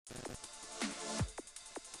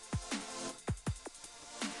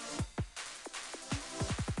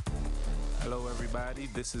Hello, everybody.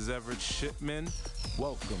 This is Everett Shipman.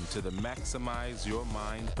 Welcome to the Maximize Your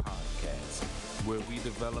Mind podcast, where we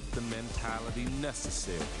develop the mentality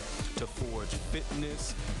necessary to forge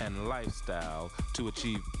fitness and lifestyle to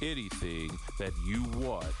achieve anything that you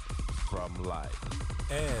want from life.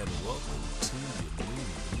 And welcome to the new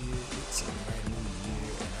year. It's a brand new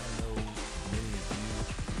year, and I know many of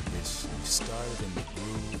you, you've started in the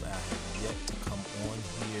groove. I have yet to come on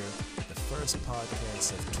here, the first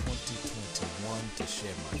podcast of 2021, to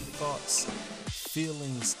share my thoughts,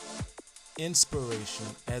 feelings, inspiration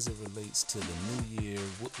as it relates to the new year,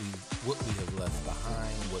 what we have left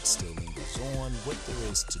behind, what still lingers on, what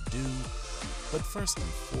there is to do. But first and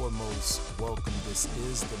foremost, welcome. This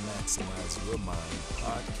is the Maximize Your Mind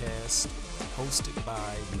podcast, hosted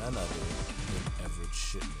by none other than Everett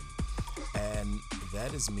Shipman. And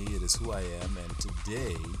that is me. It is who I am. And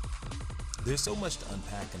today, there's so much to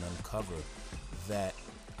unpack and uncover that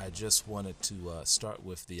I just wanted to start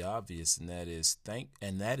with the obvious, and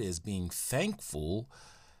that is being thankful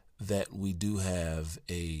that we do have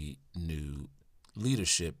a new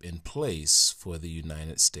leadership in place for the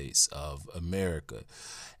United States of America.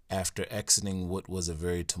 After exiting what was a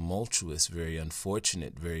very tumultuous, very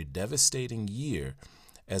unfortunate, very devastating year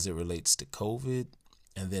as it relates to COVID,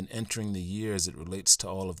 and then entering the year as it relates to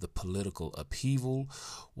all of the political upheaval,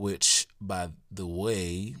 which, by the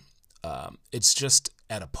way, it's just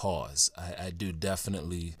at a pause. I do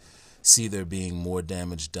definitely see there being more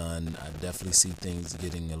damage done. I definitely see things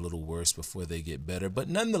getting a little worse before they get better. But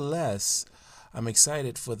nonetheless, I'm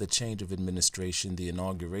excited for the change of administration. The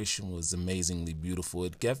inauguration was amazingly beautiful.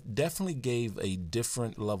 It definitely gave a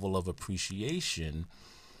different level of appreciation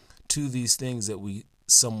to these things that we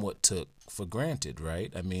somewhat took for granted,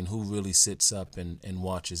 right? I mean, who really sits up and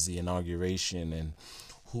watches the inauguration, and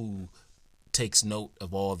who takes note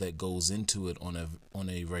of all that goes into it on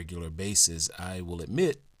a regular basis? I will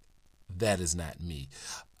admit that is not me.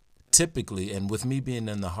 Typically, and with me being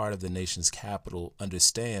in the heart of the nation's capital,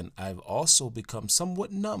 understand I've also become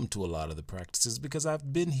somewhat numb to a lot of the practices because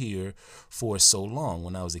I've been here for so long.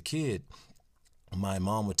 When I was a kid, my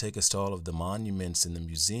mom would take us to all of the monuments and the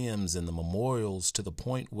museums and the memorials, to the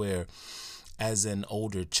point where, as an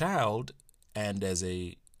older child and as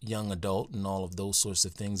a young adult and all of those sorts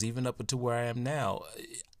of things, even up to where I am now,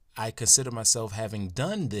 I consider myself having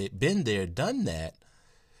been there, done that.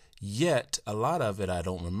 Yet a lot of it I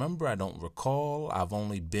don't remember, I don't recall. I've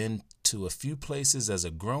only been to a few places as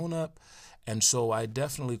a grown-up, and so I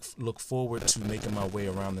definitely look forward to making my way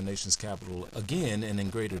around the nation's capital again and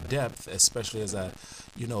in greater depth, especially as I,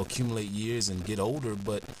 accumulate years and get older.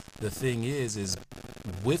 But the thing is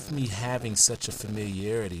with me having such a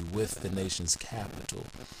familiarity with the nation's capital,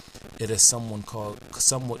 it has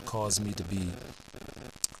somewhat caused me to be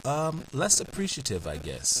less appreciative, I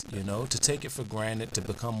guess, to take it for granted, to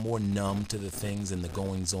become more numb to the things and the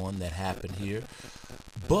goings on that happen here.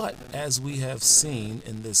 But as we have seen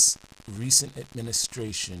in this recent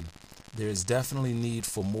administration, there is definitely need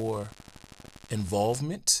for more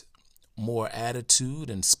involvement, more attitude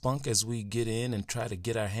and spunk as we get in and try to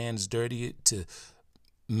get our hands dirty to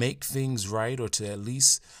make things right, or to at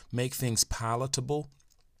least make things palatable.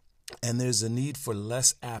 And there's a need for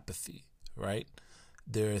less apathy, right?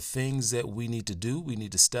 There are things that we need to do. We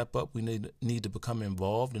need to step up. We need to become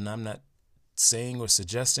involved. And I'm not saying or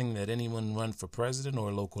suggesting that anyone run for president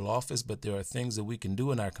or local office, but there are things that we can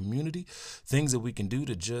do in our community, things that we can do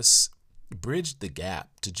to just bridge the gap,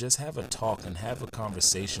 to just have a talk and have a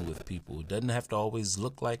conversation with people. It doesn't have to always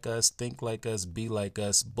look like us, think like us, be like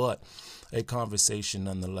us, but a conversation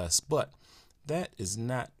nonetheless. But that is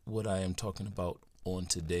not what I am talking about on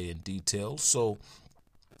today in detail. So,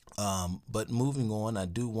 but moving on, I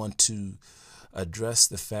do want to address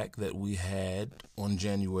the fact that we had on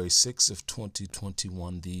January 6th of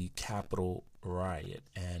 2021 the Capitol riot,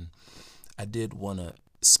 and I did want to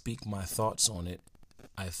speak my thoughts on it.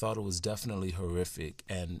 I thought it was definitely horrific,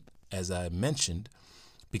 and as I mentioned,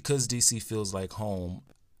 because DC feels like home,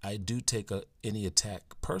 I do take any attack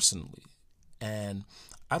personally, and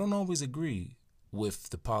I don't always agree with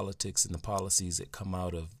the politics and the policies that come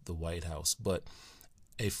out of the White House, but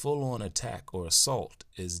a full-on attack or assault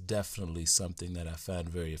is definitely something that I find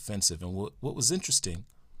very offensive. And what was interesting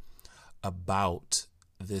about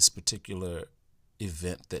this particular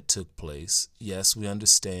event that took place, yes, we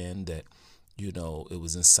understand that, it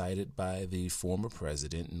was incited by the former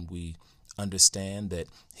president, and we understand that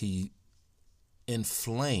he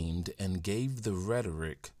inflamed and gave the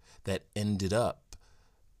rhetoric that ended up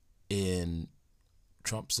in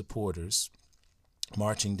Trump supporters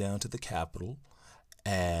marching down to the Capitol,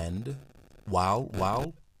 and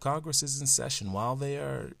while Congress is in session, while they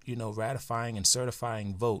are, ratifying and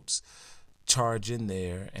certifying votes, charge in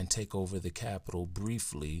there and take over the Capitol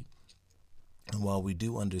briefly. And while we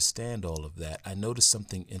do understand all of that, I noticed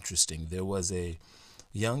something interesting. There was a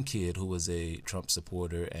young kid who was a Trump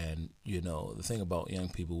supporter, and, the thing about young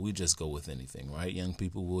people, we just go with anything, right? Young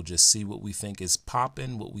people will just see what we think is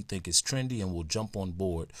popping, what we think is trendy, and we'll jump on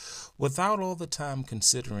board without all the time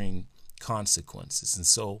considering consequences. And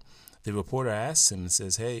so the reporter asks him and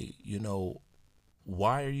says, hey,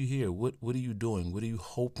 why are you here? What are you doing? What are you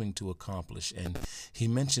hoping to accomplish? And he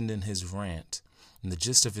mentioned in his rant, and the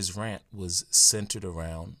gist of his rant was centered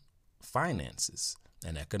around finances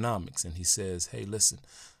and economics. And he says, hey, listen,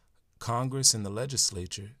 Congress and the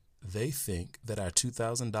legislature, they think that our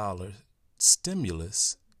 $2,000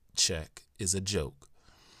 stimulus check is a joke.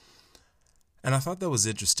 And I thought that was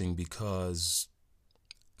interesting because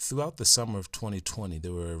throughout the summer of 2020,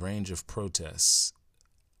 there were a range of protests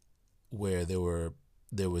where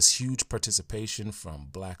there was huge participation from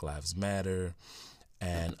Black Lives Matter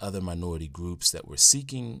and other minority groups that were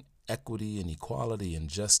seeking equity and equality and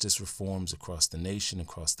justice reforms across the nation,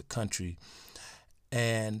 across the country.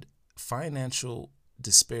 And financial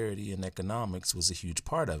disparity in economics was a huge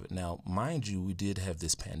part of it. Now, mind you, we did have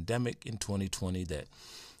this pandemic in 2020 that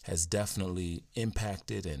has definitely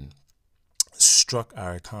impacted and struck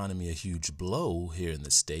our economy a huge blow here in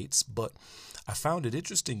the States. But I found it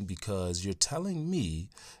interesting because you're telling me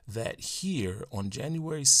that here on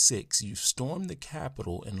January 6th, you stormed the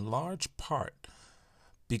Capitol in large part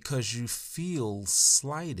because you feel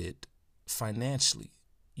slighted financially.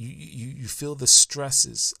 You feel the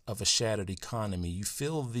stresses of a shattered economy. You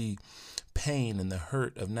feel the pain and the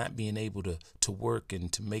hurt of not being able to work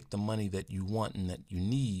and to make the money that you want and that you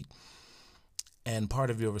need. And part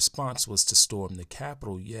of your response was to storm the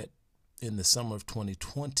Capitol. Yet in the summer of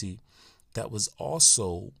 2020, that was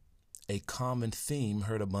also a common theme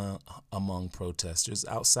heard among protesters,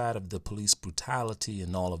 outside of the police brutality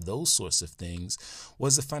and all of those sorts of things,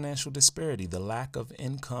 was the financial disparity, the lack of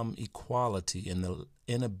income equality, and the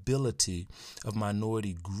inability of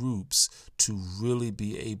minority groups to really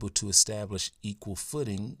be able to establish equal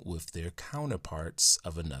footing with their counterparts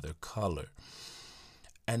of another color.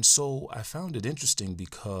 And so I found it interesting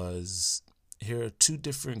because here are two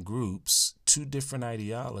different groups, two different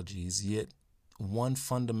ideologies, yet one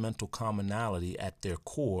fundamental commonality at their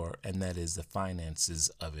core, and that is the finances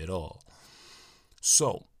of it all.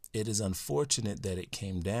 So it is unfortunate that it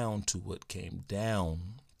came down to what came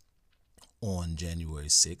down on January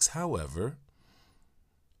 6th. However,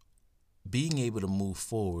 being able to move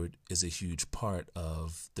forward is a huge part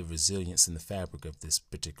of the resilience and the fabric of this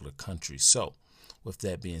particular country. So with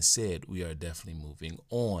that being said, we are definitely moving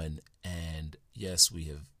on. And yes, we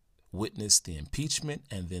have witnessed the impeachment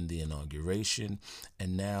and then the inauguration.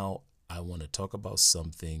 And now I want to talk about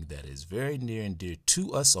something that is very near and dear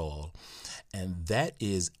to us all, and that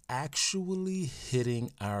is actually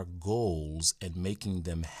hitting our goals and making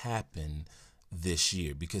them happen this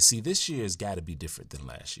year. Because see, this year has got to be different than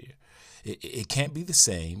last year. It can't be the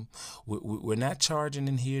same. We're not charging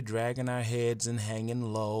in here, dragging our heads and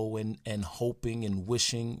hanging low and hoping and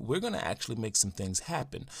wishing. We're going to actually make some things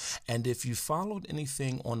happen. And if you followed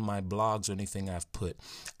anything on my blogs or anything I've put,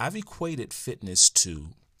 I've equated fitness to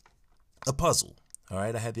a puzzle. All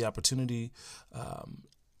right. I had the opportunity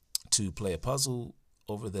to play a puzzle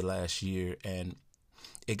over the last year, and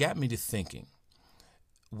it got me to thinking.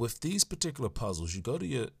 With these particular puzzles, you go to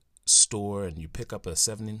your store and you pick up a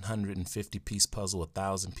 750 piece puzzle,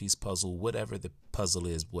 1,000-piece puzzle, whatever the puzzle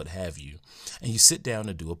is, what have you, and you sit down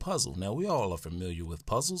to do a puzzle. Now, we all are familiar with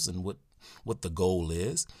puzzles and what the goal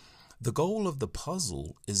is. The goal of the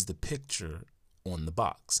puzzle is the picture on the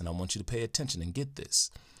box, and I want you to pay attention and get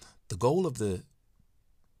this. The goal of the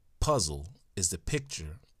puzzle is the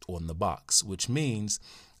picture on the box, which means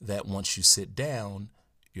that once you sit down,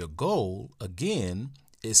 your goal, again,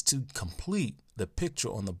 is to complete the picture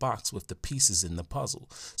on the box with the pieces in the puzzle.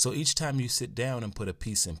 So each time you sit down and put a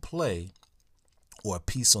piece in play or a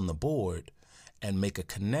piece on the board and make a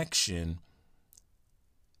connection,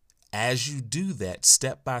 as you do that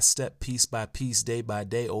step by step, piece by piece, day by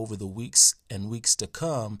day, over the weeks and weeks to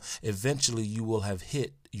come, eventually you will have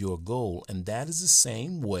hit your goal. And that is the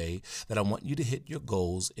same way that I want you to hit your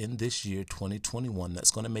goals in this year, 2021.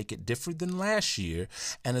 That's going to make it different than last year,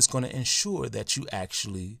 and it's going to ensure that you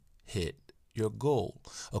actually hit your goal.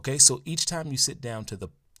 Okay, so each time you sit down to the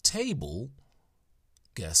table,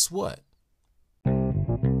 guess what?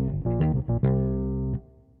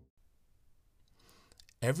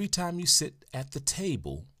 Every time you sit at the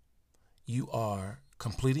table, you are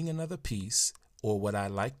completing another piece, or what I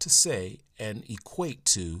like to say and equate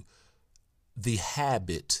to the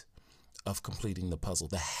habit of completing the puzzle,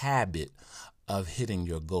 the habit of hitting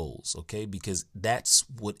your goals, okay? Because that's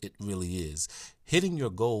what it really is. Hitting your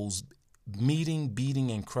goals, meeting, beating,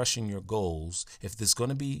 and crushing your goals, if there's going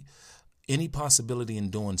to be any possibility in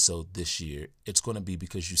doing so this year, it's going to be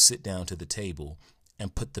because you sit down to the table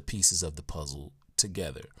and put the pieces of the puzzle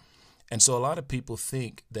together. And so a lot of people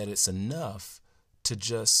think that it's enough to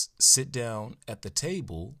just sit down at the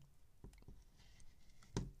table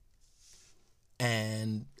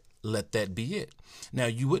and let that be it. Now,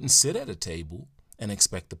 you wouldn't sit at a table and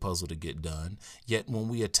expect the puzzle to get done, yet when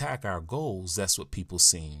we attack our goals, that's what people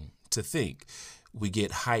seem to think. We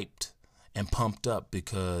get hyped and pumped up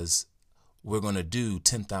because we're going to do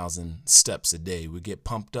 10,000 steps a day. We get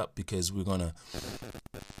pumped up because we're going to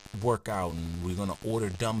work out, and we're going to order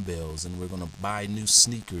dumbbells, and we're going to buy new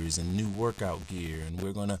sneakers and new workout gear, and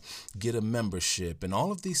we're going to get a membership. And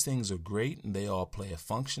all of these things are great, and they all play a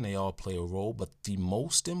function. They all play a role. But the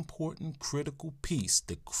most important critical piece,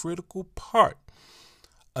 the critical part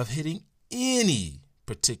of hitting any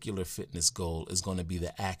particular fitness goal is going to be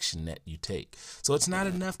the action that you take. So it's not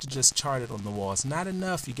enough to just chart it on the wall. It's not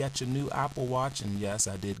enough. You got your new Apple Watch, and yes,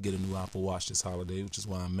 I did get a new Apple Watch this holiday, which is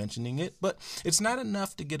why I'm mentioning it. But it's not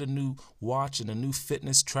enough to get a new watch and a new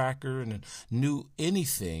fitness tracker and a new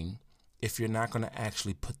anything if you're not going to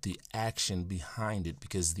actually put the action behind it,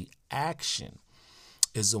 because the action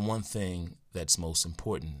is the one thing that's most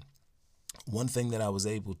important. One thing that I was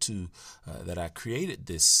able to, that I created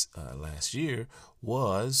this last year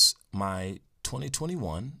was my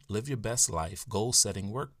 2021 Live Your Best Life Goal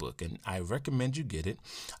Setting Workbook. And I recommend you get it.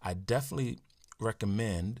 I definitely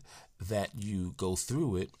recommend that you go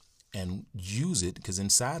through it and use it, because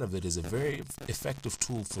inside of it is a very effective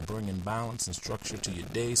tool for bringing balance and structure to your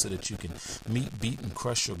day so that you can meet, beat, and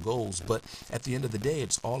crush your goals. But at the end of the day,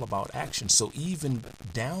 it's all about action. So even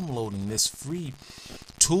downloading this free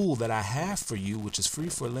tool that I have for you, which is free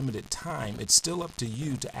for a limited time, it's still up to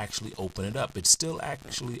you to actually open it up. It's still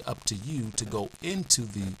actually up to you to go into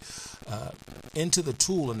the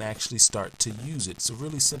tool and actually start to use it. It's a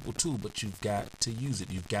really simple tool, but you've got to use it.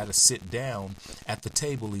 You've got to sit down at the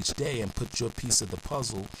table each day and put your piece of the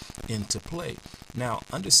puzzle into play. Now,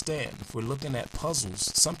 understand, if we're looking at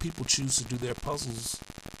puzzles, some people choose to do their puzzles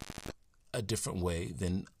a different way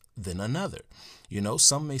than another. You know,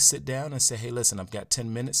 some may sit down and say, hey, listen, I've got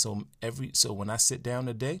 10 minutes. So when I sit down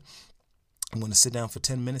today, I'm going to sit down for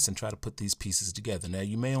 10 minutes and try to put these pieces together. Now,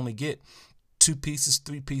 you may only get 2 pieces,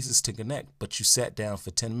 3 pieces to connect, but you sat down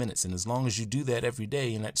for 10 minutes. And as long as you do that every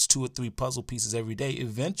day, and that's 2 or 3 puzzle pieces every day,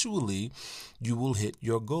 eventually you will hit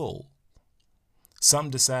your goal. Some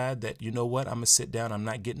decide that, you know what, I'm going to sit down. I'm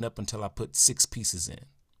not getting up until I put 6 pieces in.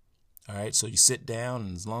 All right, so you sit down,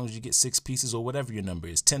 and as long as you get 6 pieces or whatever your number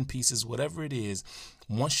is, 10 pieces, whatever it is,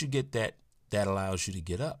 once you get that, that allows you to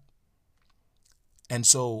get up. And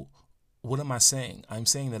so what am I saying? I'm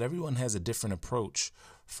saying that everyone has a different approach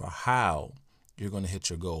for how you're going to hit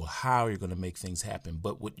your goal, how you're going to make things happen.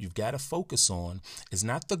 But what you've got to focus on is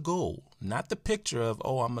not the goal, not the picture of,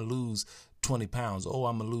 oh, I'm going to lose 20 pounds. Oh,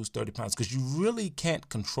 I'm going to lose 30 pounds. Because you really can't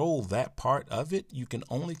control that part of it. You can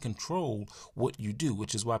only control what you do,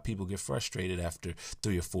 which is why people get frustrated after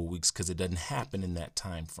 3 or 4 weeks, because it doesn't happen in that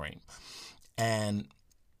time frame. And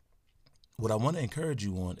what I want to encourage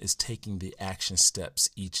you on is taking the action steps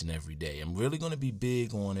each and every day. I'm really going to be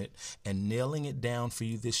big on it and nailing it down for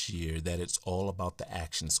you this year, that it's all about the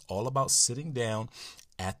action. It's all about sitting down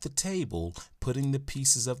at the table, putting the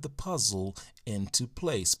pieces of the puzzle into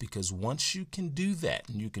place. Because once you can do that,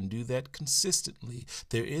 and you can do that consistently,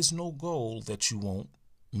 there is no goal that you won't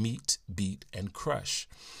meet, beat, and crush.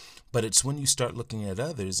 But it's when you start looking at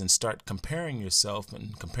others and start comparing yourself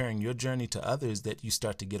and comparing your journey to others that you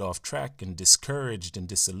start to get off track and discouraged and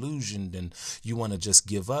disillusioned, and you want to just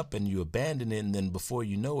give up and you abandon it. And then before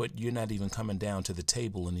you know it, you're not even coming down to the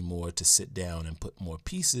table anymore to sit down and put more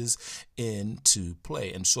pieces into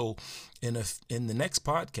play. And so in the next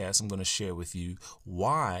podcast, I'm going to share with you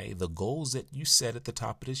why the goals that you set at the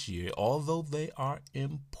top of this year, although they are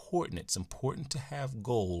important, it's important to have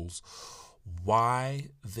goals, why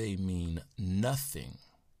they mean nothing.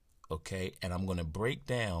 Okay, and I'm going to break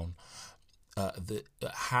down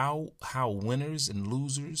how winners and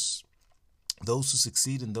losers, those who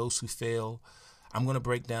succeed and those who fail, I'm going to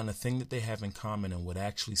break down the thing that they have in common and what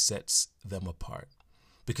actually sets them apart.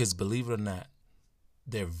 Because believe it or not,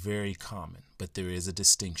 they're very common, but there is a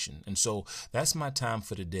distinction. And so that's my time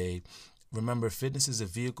for today. Remember, fitness is a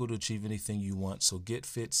vehicle to achieve anything you want. So get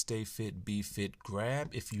fit, stay fit, be fit.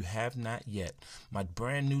 Grab, if you have not yet, my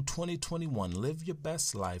brand new 2021 Live Your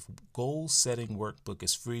Best Life goal setting workbook.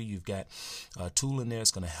 Is free. You've got a tool in there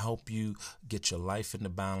that's going to help you get your life into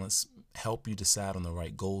balance, help you decide on the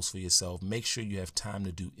right goals for yourself. Make sure you have time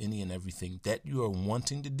to do any and everything that you are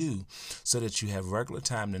wanting to do so that you have regular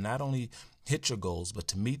time to not only hit your goals, but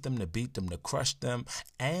to meet them, to beat them, to crush them,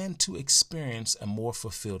 and to experience a more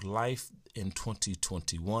fulfilled life in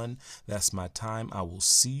 2021. That's my time. I will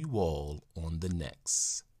see you all on the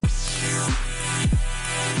next.